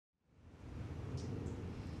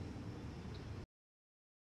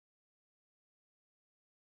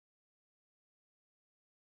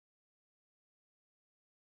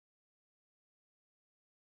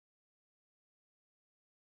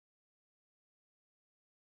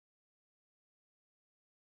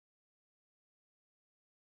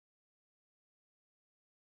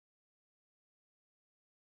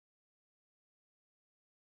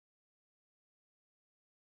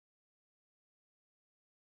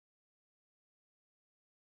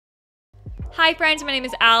Hi friends, my name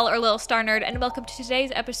is Al, or Lilstarnerd, and welcome to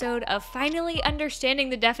today's episode of finally understanding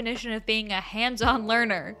the definition of being a hands-on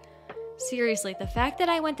learner. Seriously, the fact that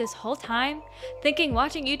I went this whole time thinking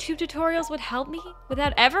watching YouTube tutorials would help me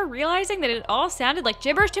without ever realizing that it all sounded like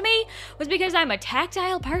gibberish to me was because I'm a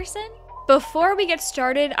tactile person? Before we get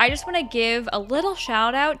started, I just want to give a little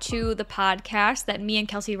shout out to the podcast that me and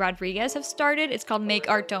Kelsey Rodriguez have started. It's called Make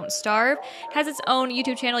Art Don't Starve. It has its own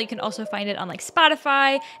YouTube channel. You can also find it on like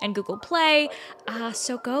Spotify and Google Play.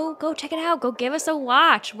 So go check it out. Go give us a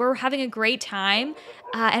watch. We're having a great time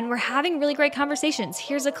and we're having really great conversations.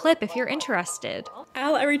 Here's a clip if you're interested.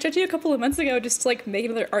 Al, I reached out to you a couple of months ago just to like make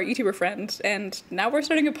another art YouTuber friend, and now we're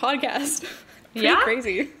starting a podcast. Pretty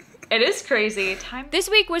crazy. It is crazy. This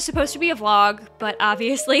week was supposed to be a vlog, but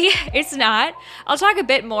obviously it's not. I'll talk a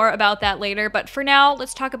bit more about that later, but for now,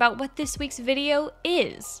 let's talk about what this week's video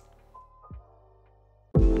is.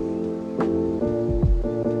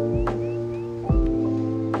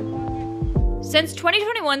 Since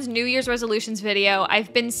 2021's New Year's resolutions video,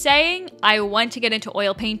 I've been saying I want to get into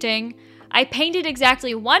oil painting. I painted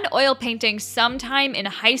exactly one oil painting sometime in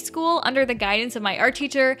high school under the guidance of my art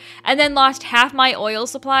teacher, and then lost half my oil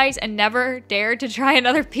supplies and never dared to try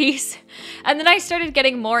another piece. And then I started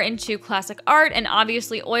getting more into classic art, and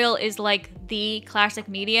obviously oil is like the classic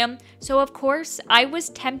medium. So of course, I was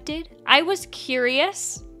tempted, I was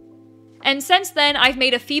curious. And since then, I've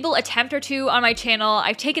made a feeble attempt or two on my channel.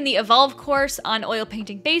 I've taken the Evolve course on oil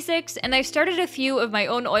painting basics, and I've started a few of my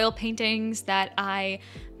own oil paintings that I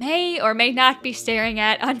may or may not be staring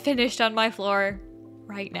at unfinished on my floor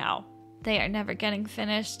right now. They are never getting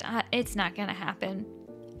finished. It's not gonna happen.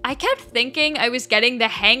 I kept thinking I was getting the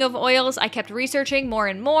hang of oils. I kept researching more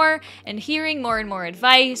and hearing more and more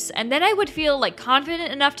advice, and then I would feel like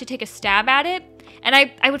confident enough to take a stab at it. And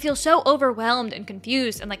I would feel so overwhelmed and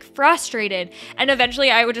confused and like frustrated. And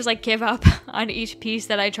eventually I would just like give up on each piece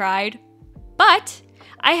that I tried. But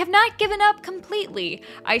I have not given up completely.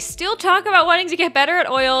 I still talk about wanting to get better at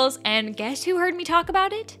oils, and guess who heard me talk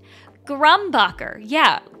about it? Grumbacher.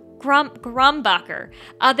 Yeah, Grumbacher.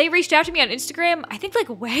 They reached out to me on Instagram, I think like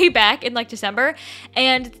way back in like December,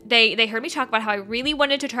 and they heard me talk about how I really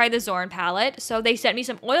wanted to try the Zorn palette, so they sent me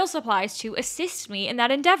some oil supplies to assist me in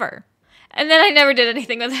that endeavor. And then I never did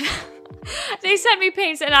anything with them. They sent me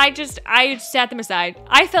paints and I sat them aside.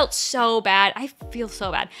 I felt so bad. I feel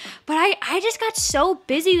so bad. But I just got so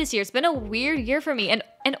busy this year. It's been a weird year for me.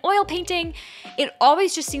 And oil painting, it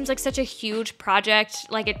always just seems like such a huge project.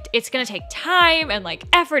 Like it's gonna take time and like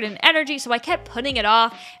effort and energy. So I kept putting it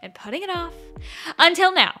off and putting it off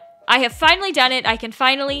until now. I have finally done it. I can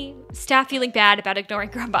finally stop feeling bad about ignoring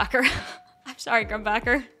Grumbacher. I'm sorry,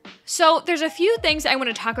 Grumbacher. So there's a few things I want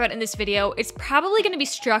to talk about in this video. It's probably going to be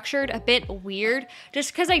structured a bit weird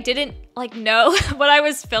just because I didn't like know what I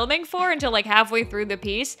was filming for until like halfway through the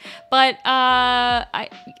piece. But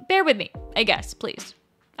bear with me, I guess, please.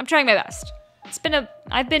 I'm trying my best.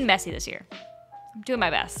 I've been messy this year. I'm doing my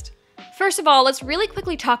best. First of all, let's really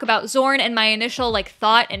quickly talk about Zorn and my initial like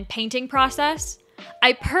thought and painting process.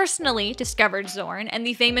 I personally discovered Zorn and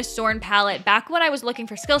the famous Zorn palette back when I was looking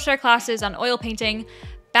for Skillshare classes on oil painting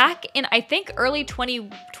back in, I think, early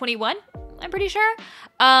 2021, I'm pretty sure.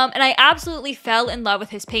 And I absolutely fell in love with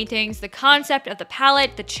his paintings, the concept of the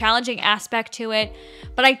palette, the challenging aspect to it.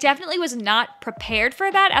 But I definitely was not prepared for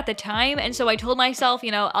that at the time. And so I told myself,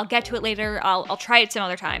 you know, I'll get to it later. I'll try it some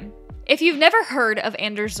other time. If you've never heard of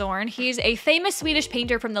Anders Zorn, he's a famous Swedish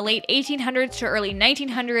painter from the late 1800s to early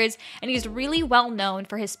 1900s, and he's really well known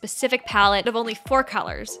for his specific palette of only 4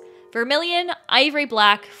 colors: vermilion, ivory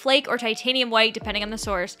black, flake or titanium white depending on the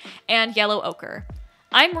source, and yellow ochre.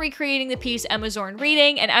 I'm recreating the piece Emma Zorn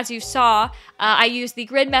reading, and as you saw, I used the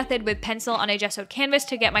grid method with pencil on a gessoed canvas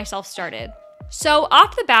to get myself started. So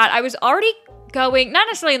off the bat, I was already going, not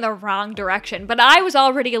necessarily in the wrong direction, but I was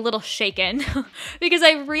already a little shaken because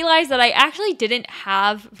I realized that I actually didn't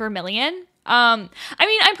have vermilion. I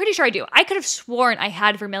mean, I'm pretty sure I do. I could have sworn I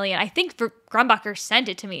had vermilion. I think Grumbacher sent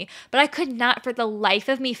it to me, but I could not for the life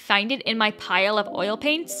of me find it in my pile of oil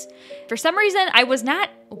paints. For some reason, I was not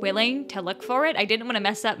willing to look for it. I didn't want to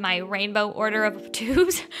mess up my rainbow order of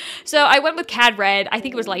tubes. So I went with Cad Red. I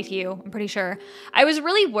think it was light hue, I'm pretty sure. I was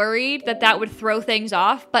really worried that that would throw things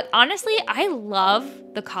off, but honestly, I love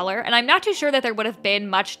the color, and I'm not too sure that there would have been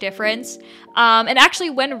much difference. And actually,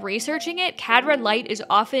 when researching it, Cad Red Light is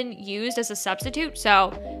often used as a substitute,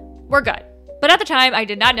 so we're good. But at the time, I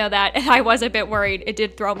did not know that, and I was a bit worried. It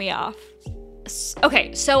did throw me off.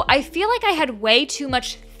 Okay, so I feel like I had way too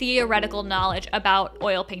much theoretical knowledge about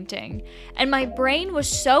oil painting. And my brain was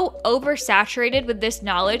so oversaturated with this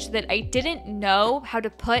knowledge that I didn't know how to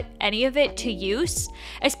put any of it to use,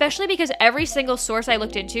 especially because every single source I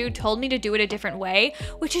looked into told me to do it a different way,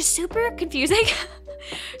 which is super confusing.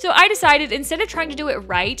 So I decided, instead of trying to do it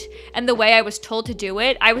right and the way I was told to do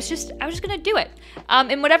it, I was just gonna do it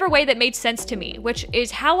in whatever way that made sense to me, which is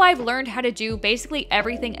how I've learned how to do basically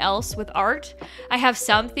everything else with art. I have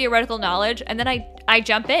some theoretical knowledge, and then I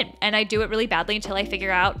jump in and I do it really badly until I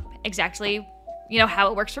figure out exactly, you know, how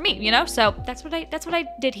it works for me, you know? So that's what I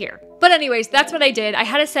did here. But anyways, that's what I did. I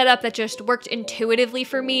had a setup that just worked intuitively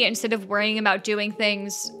for me instead of worrying about doing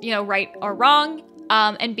things, you know, right or wrong.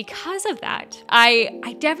 And because of that,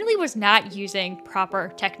 I definitely was not using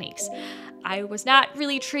proper techniques. I was not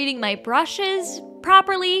really treating my brushes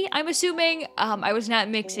properly, I'm assuming. I was not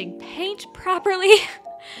mixing paint properly.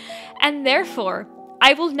 And therefore,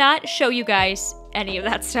 I will not show you guys any of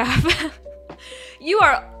that stuff. You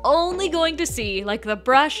are only going to see like the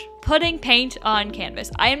brush putting paint on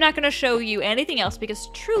canvas. I am not going to show you anything else because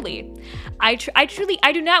truly, I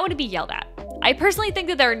do not want to be yelled at. I personally think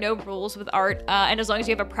that there are no rules with art, and as long as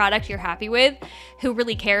you have a product you're happy with, who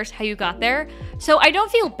really cares how you got there? So I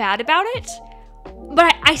don't feel bad about it,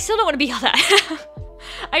 but I still don't want to be yelled at.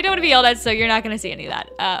 I don't want to be yelled at, so you're not going to see any of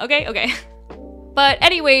that. Okay. But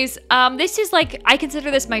anyways, this is like, I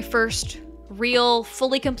consider this my first real,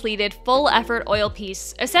 fully completed, full effort oil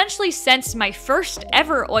piece, essentially since my first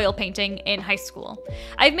ever oil painting in high school.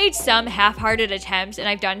 I've made some half-hearted attempts and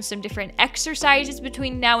I've done some different exercises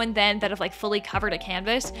between now and then that have like fully covered a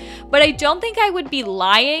canvas, but I don't think I would be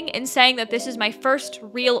lying in saying that this is my first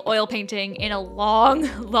real oil painting in a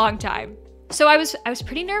long time. So I was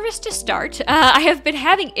pretty nervous to start. I have been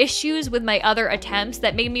having issues with my other attempts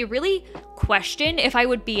that made me really question if I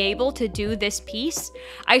would be able to do this piece.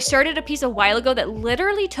 I started a piece a while ago that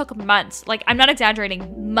literally took months, like I'm not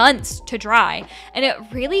exaggerating, months to dry, and it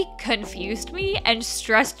really confused me and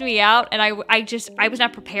stressed me out, and I was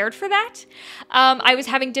not prepared for that. I was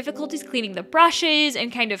having difficulties cleaning the brushes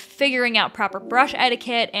and kind of figuring out proper brush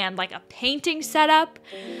etiquette and like a painting setup.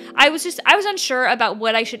 I was unsure about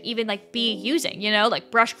what I should even like be using, you know, like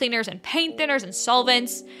brush cleaners and paint thinners and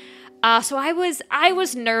solvents. So I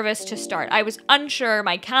was nervous to start. I was unsure.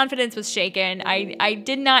 My confidence was shaken. I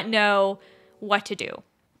did not know what to do.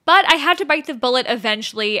 But I had to bite the bullet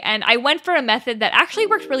eventually, and I went for a method that actually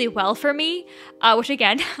worked really well for me, which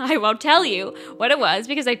again, I won't tell you what it was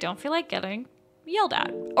because I don't feel like getting yelled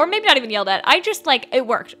at. Or maybe not even yelled at. I just like, it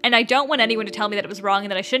worked. And I don't want anyone to tell me that it was wrong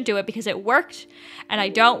and that I shouldn't do it because it worked. And I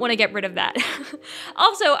don't want to get rid of that.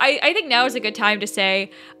 Also, I think now is a good time to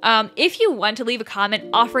say, if you want to leave a comment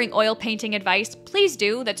offering oil painting advice, please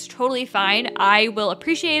do. That's totally fine. I will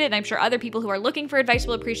appreciate it. And I'm sure other people who are looking for advice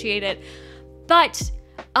will appreciate it. But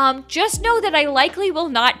just know that I likely will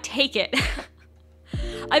not take it.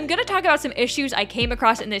 I'm going to talk about some issues I came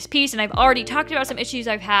across in this piece, and I've already talked about some issues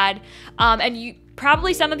I've had, and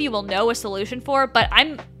probably some of you will know a solution for, but I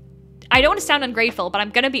don't want to sound ungrateful, but I'm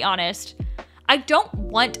going to be honest. I don't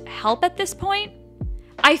want help at this point.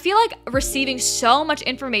 I feel like receiving so much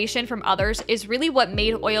information from others is really what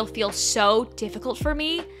made oil feel so difficult for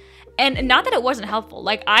me. And not that it wasn't helpful.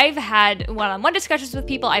 Like, I've had one-on-one discussions with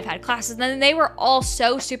people, I've had classes, and they were all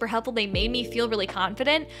so super helpful. They made me feel really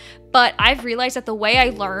confident. But I've realized that the way I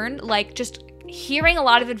learn, like, just hearing a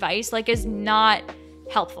lot of advice, like, is not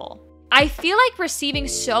helpful. I feel like receiving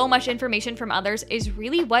so much information from others is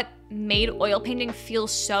really what made oil painting feel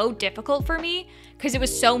so difficult for me, because it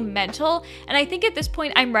was so mental. And I think at this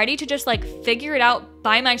point I'm ready to just like figure it out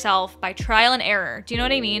by myself, by trial and error. Do you know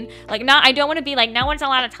what I mean? Like, I don't want to be like, no one's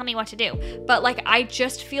allowed to tell me what to do. But like, I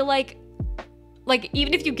just feel like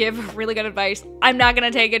even if you give really good advice, I'm not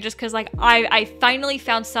gonna take it just because like I finally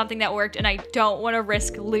found something that worked and I don't want to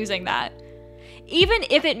risk losing that. Even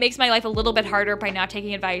if it makes my life a little bit harder by not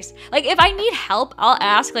taking advice. Like, if I need help, I'll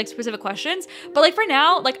ask like specific questions. But like for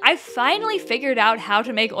now, like I've finally figured out how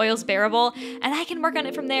to make oils bearable and I can work on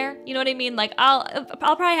it from there. You know what I mean? Like I'll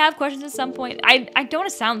probably have questions at some point. I don't want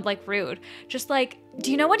to sound like rude. Just like,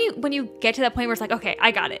 do you know when you get to that point where it's like, okay,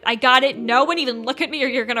 I got it. No one even look at me or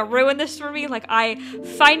you're gonna ruin this for me. Like, I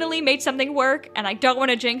finally made something work and I don't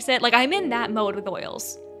want to jinx it. Like, I'm in that mode with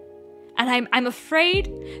oils. And I'm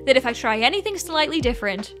afraid that if I try anything slightly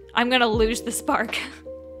different, I'm gonna lose the spark.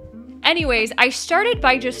 Anyways, I started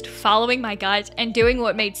by just following my gut and doing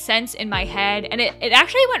what made sense in my head, and it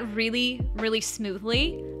actually went really, really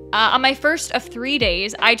smoothly. On my first of 3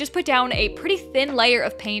 days, I just put down a pretty thin layer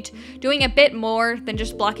of paint, doing a bit more than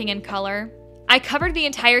just blocking in color. I covered the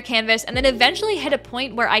entire canvas and then eventually hit a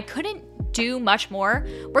point where I couldn't do much more.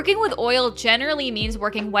 Working with oil generally means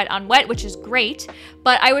working wet on wet, which is great,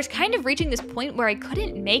 but I was kind of reaching this point where I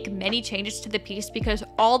couldn't make many changes to the piece because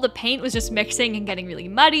all the paint was just mixing and getting really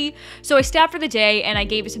muddy. So I stopped for the day and I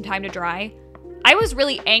gave it some time to dry. I was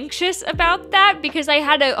really anxious about that because I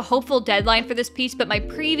had a hopeful deadline for this piece, but my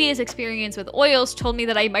previous experience with oils told me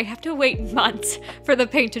that I might have to wait months for the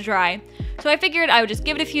paint to dry. So I figured I would just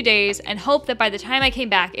give it a few days and hope that by the time I came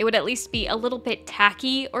back, it would at least be a little bit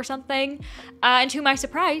tacky or something. And to my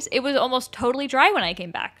surprise, it was almost totally dry when I came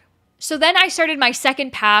back. So then I started my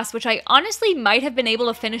second pass, which I honestly might have been able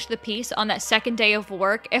to finish the piece on that second day of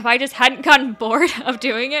work if I just hadn't gotten bored of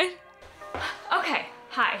doing it. Okay,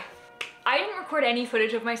 hi. I didn't record any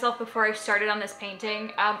footage of myself before I started on this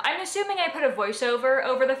painting. I'm assuming I put a voiceover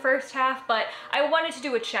over the first half, but I wanted to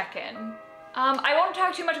do a check-in. I won't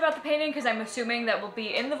talk too much about the painting because I'm assuming that will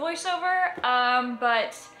be in the voiceover,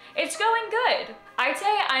 but it's going good. I'd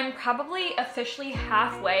say I'm probably officially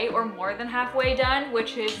halfway or more than halfway done,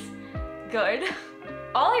 which is good.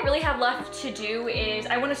 All I really have left to do is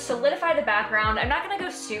I want to solidify the background. I'm not going to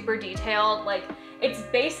go super detailed, like it's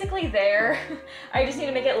basically there. I just need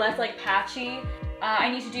to make it less like patchy.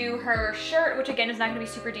 I need to do her shirt, which again is not going to be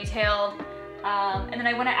super detailed. And then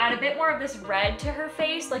I want to add a bit more of this red to her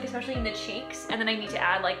face, like especially in the cheeks. And then I need to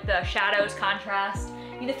add like the shadows, contrast.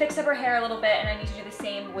 I need to fix up her hair a little bit, and I need to do the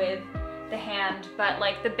same with the hand. But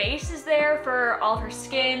like the base is there for all of her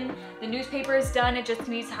skin. The newspaper is done, it just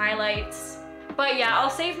needs highlights. But yeah, I'll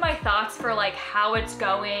save my thoughts for like how it's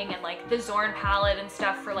going and like the Zorn palette and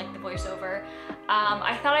stuff for like the voiceover.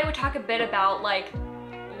 I thought I would talk a bit about like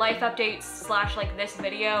life updates slash like this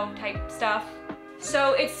video type stuff.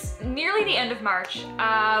 So it's nearly the end of March,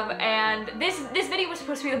 and this video was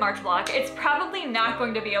supposed to be the March vlog. It's probably not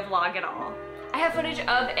going to be a vlog at all. I have footage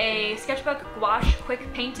of a sketchbook gouache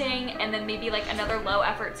quick painting, and then maybe like another low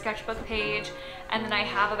effort sketchbook page. And then I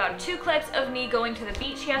have about 2 clips of me going to the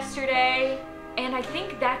beach yesterday. And I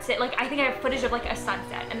think that's it. Like, I think I have footage of like a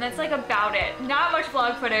sunset, and that's like about it. Not much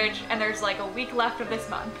vlog footage, and there's like a week left of this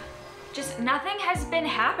month. Just nothing has been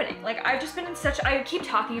happening. Like, I've just been in such, I keep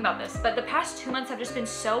talking about this, but the past 2 months have just been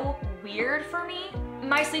so weird for me.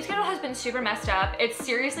 My sleep schedule has been super messed up. It's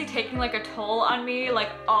seriously taking like a toll on me, like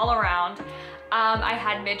all around. I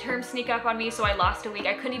had midterms sneak up on me, so I lost a week.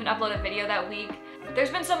 I couldn't even upload a video that week. There's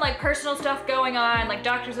been some like personal stuff going on, like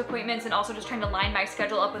doctor's appointments, and also just trying to line my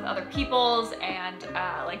schedule up with other people's, and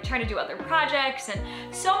like trying to do other projects, and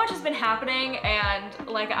so much has been happening, and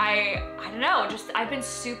like I don't know, just I've been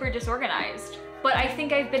super disorganized. But I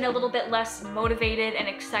think I've been a little bit less motivated and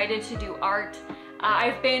excited to do art.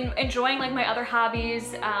 I've been enjoying like my other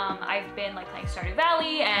hobbies. I've been like playing Stardew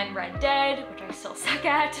Valley and Red Dead, which I still suck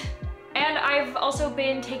at. And I've also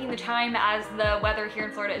been taking the time, as the weather here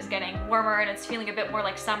in Florida is getting warmer and it's feeling a bit more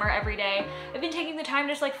like summer every day. I've been taking the time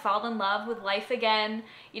to just like fall in love with life again,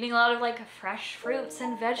 eating a lot of like fresh fruits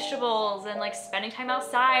and vegetables, and like spending time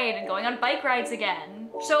outside and going on bike rides again.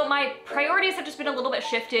 So my priorities have just been a little bit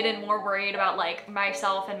shifted, and more worried about like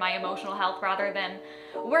myself and my emotional health rather than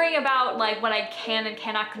worrying about like what I can and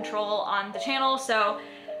cannot control on the channel. So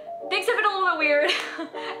things have been a little bit weird,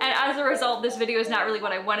 and as a result, this video is not really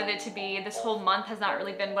what I wanted it to be. This whole month has not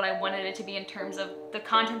really been what I wanted it to be in terms of the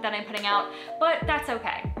content that I'm putting out, but that's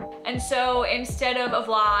okay. And so instead of a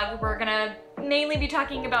vlog, we're gonna mainly be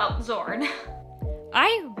talking about Zorn.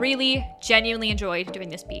 I really genuinely enjoyed doing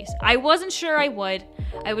this piece. I wasn't sure I would.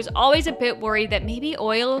 I was always a bit worried that maybe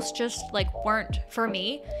oils just like weren't for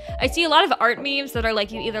me. I see a lot of art memes that are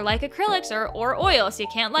like, you either like acrylics or oils, you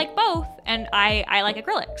can't like both. And I like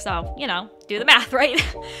acrylics, so you know, do the math, right?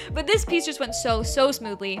 But this piece just went so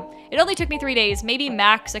smoothly. It only took me 3 days, maybe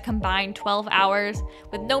max a combined 12 hours,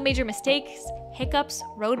 with no major mistakes, hiccups,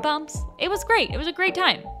 road bumps. It was great. It was a great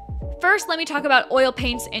time. First, let me talk about oil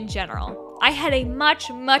paints in general. I had a much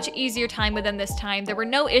easier time with them this time. There were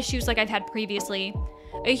no issues like I've had previously.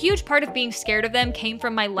 A huge part of being scared of them came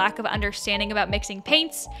from my lack of understanding about mixing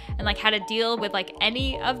paints and like how to deal with like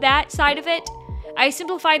any of that side of it. I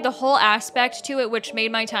simplified the whole aspect to it, which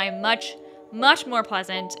made my time much more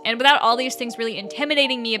pleasant. And without all these things really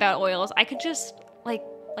intimidating me about oils, I could just like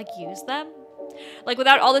use them. Like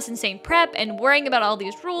without all this insane prep and worrying about all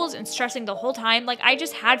these rules and stressing the whole time, like I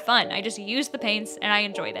just had fun. I just used the paints and I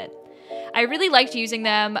enjoyed it. I really liked using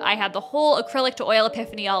them. I had the whole acrylic to oil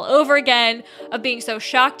epiphany all over again, of being so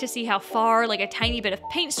shocked to see how far like a tiny bit of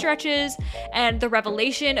paint stretches, and the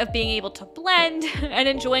revelation of being able to blend and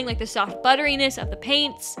enjoying like the soft butteriness of the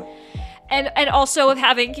paints. And also of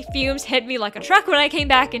having fumes hit me like a truck when I came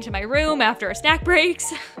back into my room after a snack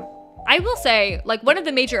breaks. I will say, like, one of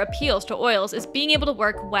the major appeals to oils is being able to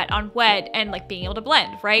work wet on wet and, like, being able to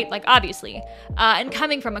blend, right? Like, obviously. And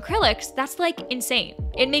coming from acrylics, that's, like, insane.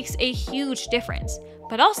 It makes a huge difference.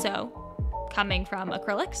 But also, coming from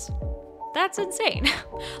acrylics, that's insane.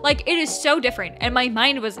 Like, it is so different, and my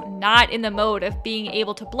mind was not in the mode of being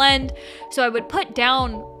able to blend, so I would put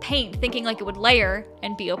down paint thinking like it would layer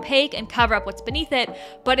and be opaque and cover up what's beneath it,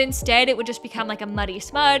 but instead it would just become like a muddy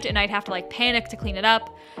smudge, and I'd have to like panic to clean it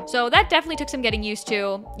up. So that definitely took some getting used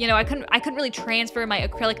to. You know, I couldn't really transfer my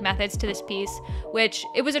acrylic methods to this piece, which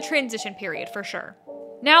it was a transition period for sure.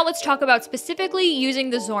 Now let's talk about specifically using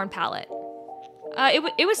the Zorn palette.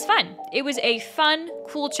 It was fun. It was a fun,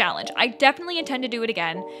 cool challenge. I definitely intend to do it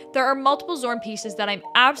again. There are multiple Zorn pieces that I'm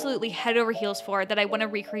absolutely head over heels for that I want to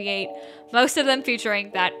recreate, most of them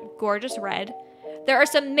featuring that gorgeous red. There are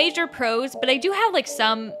some major pros, but I do have like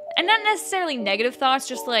some, and not necessarily negative thoughts,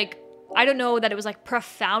 just like, I don't know that it was like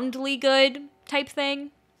profoundly good type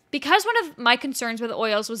thing. Because one of my concerns with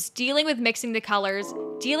oils was dealing with mixing the colors,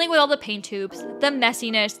 dealing with all the paint tubes, the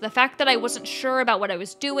messiness, the fact that I wasn't sure about what I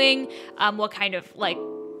was doing, what kind of like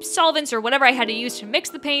solvents or whatever I had to use to mix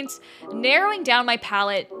the paints, narrowing down my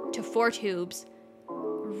palette to 4 tubes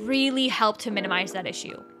really helped to minimize that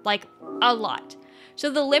issue, like a lot.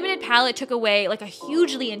 So the limited palette took away like a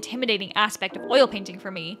hugely intimidating aspect of oil painting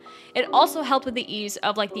for me. It also helped with the ease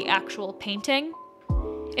of like the actual painting.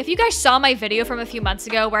 If you guys saw my video from a few months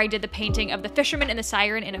ago where I did the painting of the fisherman and the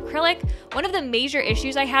siren in acrylic, one of the major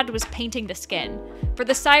issues I had was painting the skin. For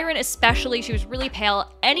the siren especially, she was really pale.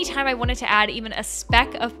 Anytime I wanted to add even a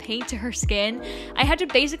speck of paint to her skin, I had to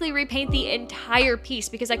basically repaint the entire piece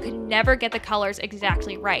because I could never get the colors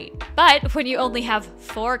exactly right. But when you only have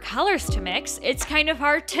 4 colors to mix, it's kind of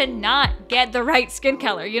hard to not get the right skin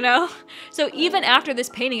color, you know? So even after this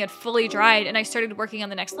painting had fully dried and I started working on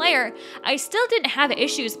the next layer, I still didn't have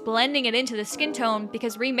issues blending it into the skin tone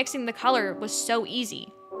because remixing the color was so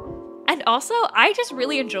easy. And also, I just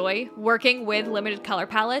really enjoy working with limited color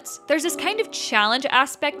palettes. There's this kind of challenge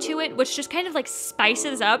aspect to it, which just kind of like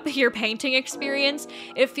spices up your painting experience.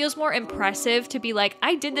 It feels more impressive to be like,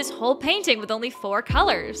 I did this whole painting with only 4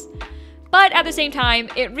 colors. But at the same time,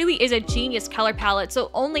 it really is a genius color palette,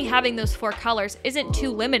 so only having those 4 colors isn't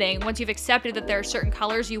too limiting once you've accepted that there are certain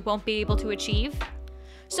colors you won't be able to achieve.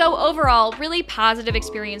 So overall, really positive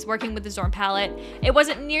experience working with the Zorn palette. It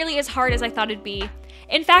wasn't nearly as hard as I thought it'd be.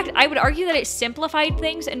 In fact, I would argue that it simplified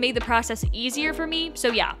things and made the process easier for me. So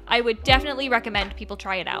yeah, I would definitely recommend people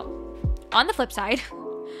try it out. On the flip side,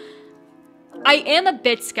 I am a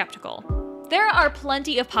bit skeptical. There are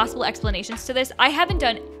plenty of possible explanations to this. I haven't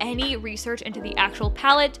done any research into the actual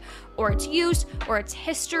palette or its use or its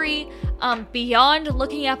history beyond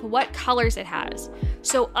looking up what colors it has.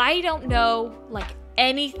 So I don't know like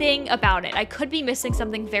anything about it. I could be missing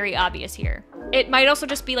something very obvious here. It might also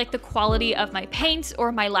just be like the quality of my paints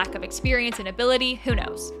or my lack of experience and ability, who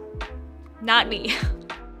knows? Not me.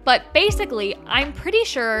 But basically, I'm pretty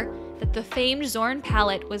sure that the famed Zorn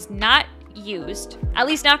palette was not used, at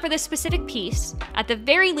least not for this specific piece, at the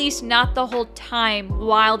very least not the whole time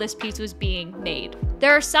while this piece was being made.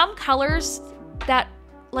 There are some colors that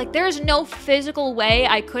like there's no physical way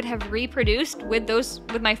I could have reproduced with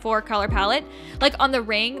my 4 color palette. Like on the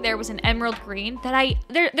ring, there was an emerald green that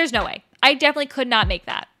there's no way. I definitely could not make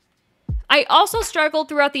that. I also struggled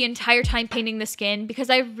throughout the entire time painting the skin because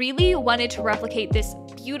I really wanted to replicate this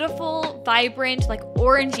beautiful, vibrant, like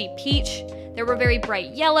orangey peach. There were very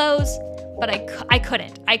bright yellows, but I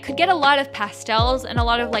couldn't. I could get a lot of pastels and a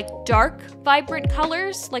lot of like dark, vibrant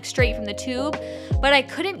colors, like straight from the tube, but I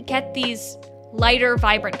couldn't get these lighter,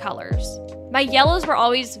 vibrant colors. My yellows were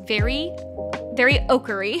always very, very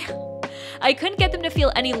ochery. I couldn't get them to feel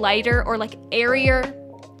any lighter or like airier,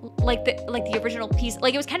 like the original piece.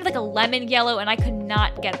 Like it was kind of like a lemon yellow, and I could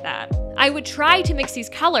not get that. I would try to mix these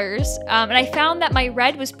colors, and I found that my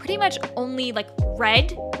red was pretty much only like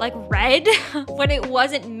red, when it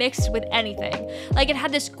wasn't mixed with anything. Like it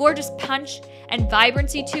had this gorgeous punch and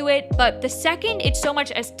vibrancy to it, but the second it so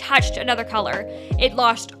much as touched another color, it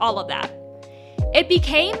lost all of that. It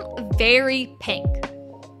became very pink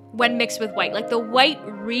when mixed with white. Like the white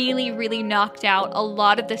really, really knocked out a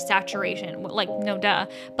lot of the saturation. Like, no duh.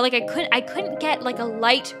 But like I couldn't get like a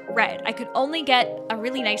light red. I could only get a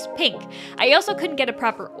really nice pink. I also couldn't get a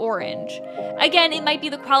proper orange. Again, it might be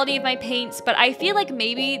the quality of my paints, but I feel like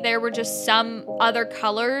maybe there were just some other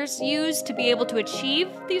colors used to be able to achieve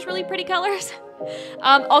these really pretty colors.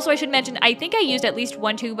 Also, I should mention, I think I used at least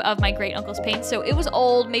 1 tube of my great uncle's paint, so it was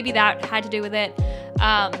old. Maybe that had to do with it.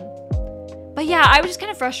 But yeah, I was just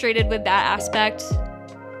kind of frustrated with that aspect.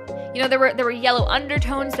 You know, there were yellow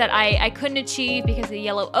undertones that I couldn't achieve because the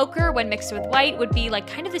yellow ochre, when mixed with white, would be like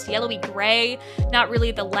kind of this yellowy gray, not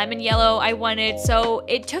really the lemon yellow I wanted. So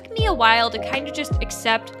it took me a while to kind of just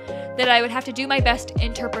accept that I would have to do my best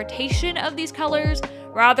interpretation of these colors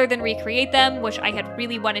rather than recreate them, which I had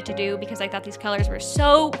really wanted to do because I thought these colors were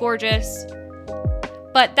so gorgeous.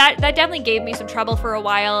 But that definitely gave me some trouble for a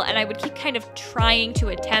while, and I would keep kind of trying to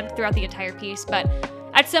attempt throughout the entire piece, but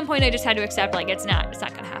at some point I just had to accept, like, it's not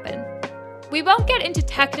gonna happen. We won't get into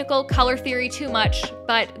technical color theory too much,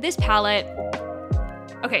 but this palette,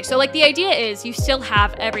 okay, so like the idea is you still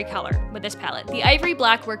have every color with this palette. The ivory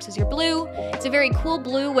black works as your blue. It's a very cool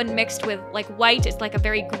blue when mixed with like white. It's like a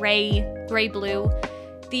very gray blue.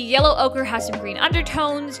 The yellow ochre has some green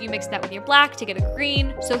undertones. You mix that with your black to get a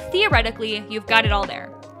green. So theoretically, you've got it all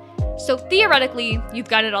there.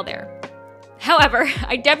 However,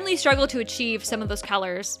 I definitely struggle to achieve some of those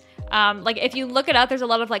colors. Like if you look it up, there's a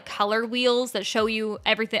lot of like color wheels that show you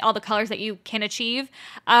everything, all the colors that you can achieve.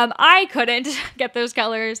 I couldn't get those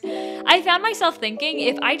colors. I found myself thinking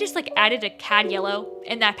if I just like added a cad yellow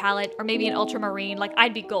in that palette, or maybe an ultramarine, like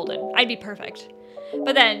I'd be golden. I'd be perfect.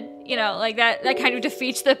 But then, you know, like that kind of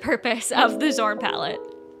defeats the purpose of the Zorn palette.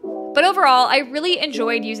 But overall, I really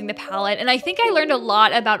enjoyed using the palette, and I think I learned a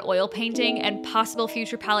lot about oil painting and possible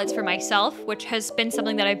future palettes for myself, which has been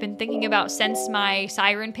something that I've been thinking about since my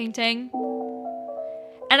siren painting.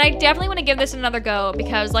 And I definitely want to give this another go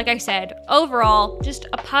because, like I said, overall, just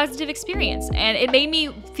a positive experience, and it made me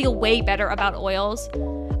feel way better about oils.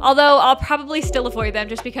 Although I'll probably still avoid them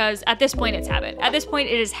just because at this point it's habit. At this point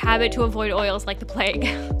it is habit to avoid oils like the plague.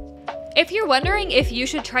 If you're wondering if you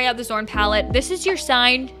should try out the Zorn palette, this is your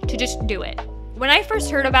sign to just do it. When I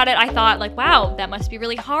first heard about it, I thought like, wow, that must be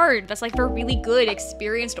really hard. That's like for really good,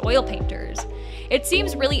 experienced oil painters. It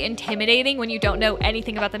seems really intimidating when you don't know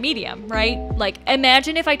anything about the medium, right? Like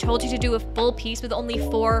imagine if I told you to do a full piece with only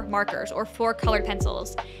 4 markers or 4 colored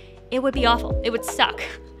pencils. It would be awful. It would suck.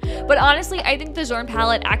 But honestly, I think the Zorn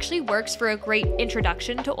palette actually works for a great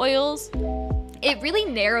introduction to oils. It really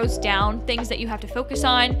narrows down things that you have to focus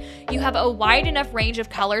on. You have a wide enough range of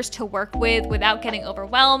colors to work with without getting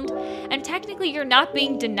overwhelmed, and technically you're not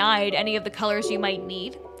being denied any of the colors you might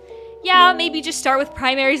need. Yeah, maybe just start with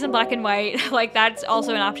primaries in black and white, like that's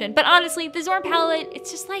also an option. But honestly, the Zorn palette, it's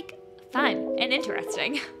just like fun and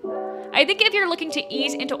interesting. I think if you're looking to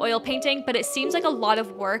ease into oil painting, but it seems like a lot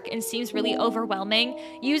of work and seems really overwhelming,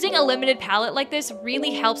 using a limited palette like this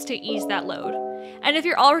really helps to ease that load. And if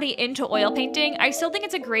you're already into oil painting, I still think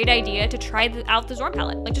it's a great idea to try out the Zorn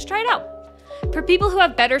palette. Like, just try it out. For people who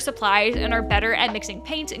have better supplies and are better at mixing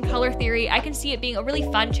paint and color theory, I can see it being a really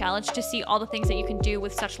fun challenge to see all the things that you can do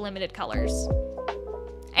with such limited colors.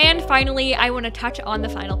 And finally, I want to touch on the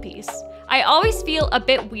final piece. I always feel a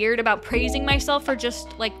bit weird about praising myself for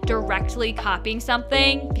just like directly copying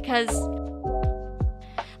something because,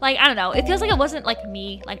 like, I don't know, it feels like it wasn't like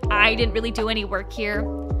me, like I didn't really do any work here.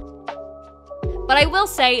 But I will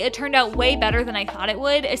say it turned out way better than I thought it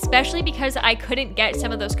would, especially because I couldn't get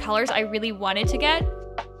some of those colors I really wanted to get.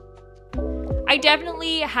 I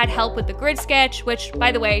definitely had help with the grid sketch, which,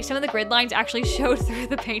 by the way, some of the grid lines actually showed through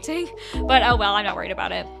the painting, but oh well, I'm not worried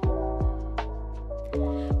about it.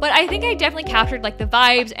 But I think I definitely captured like the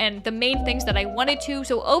vibes and the main things that I wanted to,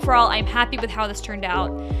 so overall I'm happy with how this turned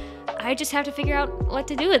out. I just have to figure out what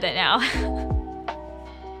to do with it now.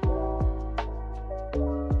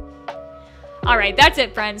 Alright, that's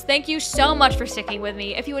it friends. Thank you so much for sticking with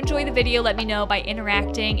me. If you enjoyed the video, let me know by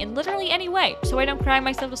interacting in literally any way so I don't cry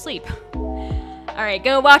myself to sleep. Alright,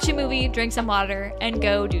 go watch a movie, drink some water, and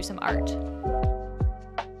go do some art.